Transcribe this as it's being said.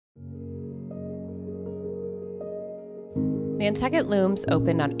Nantucket Looms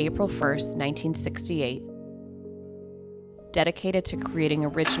opened on April 1st, 1968, dedicated to creating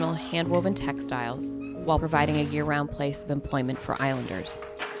original hand-woven textiles while providing a year-round place of employment for islanders.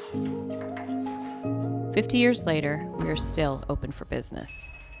 50 years later, we are still open for business.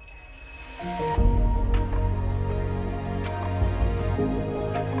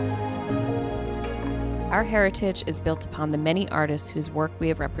 Our heritage is built upon the many artists whose work we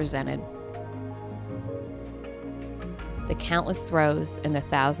have represented, the countless throws and the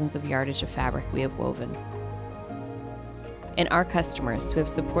thousands of yardage of fabric we have woven, and our customers who have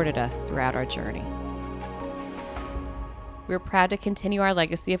supported us throughout our journey. We are proud to continue our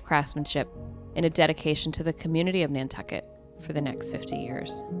legacy of craftsmanship and a dedication to the community of Nantucket for the next 50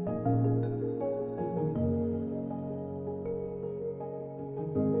 years.